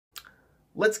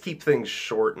Let's keep things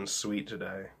short and sweet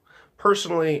today.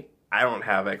 Personally, I don't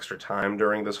have extra time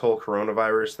during this whole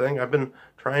coronavirus thing. I've been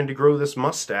trying to grow this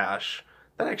mustache.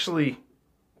 That actually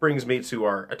brings me to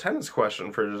our attendance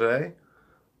question for today.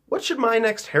 What should my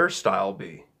next hairstyle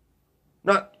be?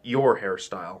 Not your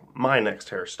hairstyle, my next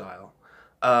hairstyle.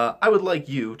 I would like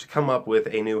you to come up with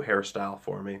a new hairstyle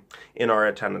for me in our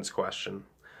attendance question.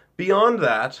 Beyond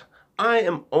that, I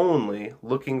am only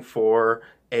looking for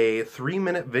a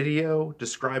 3-minute video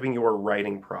describing your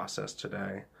writing process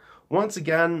today. Once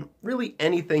again, really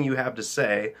anything you have to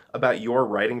say about your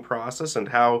writing process and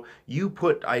how you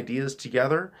put ideas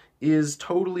together is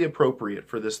totally appropriate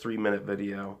for this 3-minute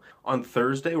video. On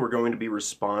Thursday, we're going to be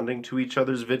responding to each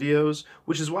other's videos,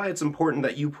 which is why it's important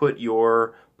that you put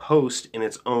your post in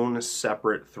its own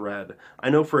separate thread.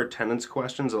 I know for attendance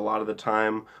questions, a lot of the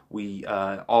time we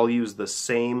all use the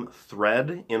same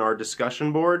thread in our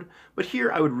discussion board, but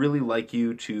here I would really like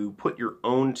you to put your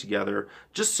own together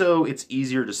just so it's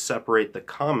easier to separate the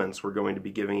comments we're going to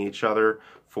be giving each other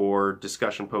for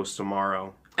discussion posts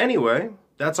tomorrow. Anyway,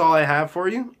 that's all I have for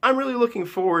you. I'm really looking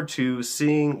forward to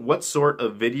seeing what sort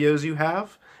of videos you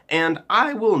have, and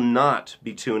I will not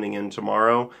be tuning in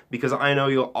tomorrow because I know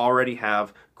you'll already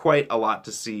have quite a lot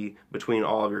to see between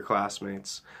all of your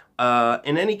classmates.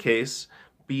 In any case,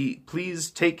 please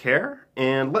take care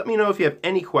and let me know if you have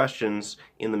any questions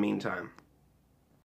in the meantime.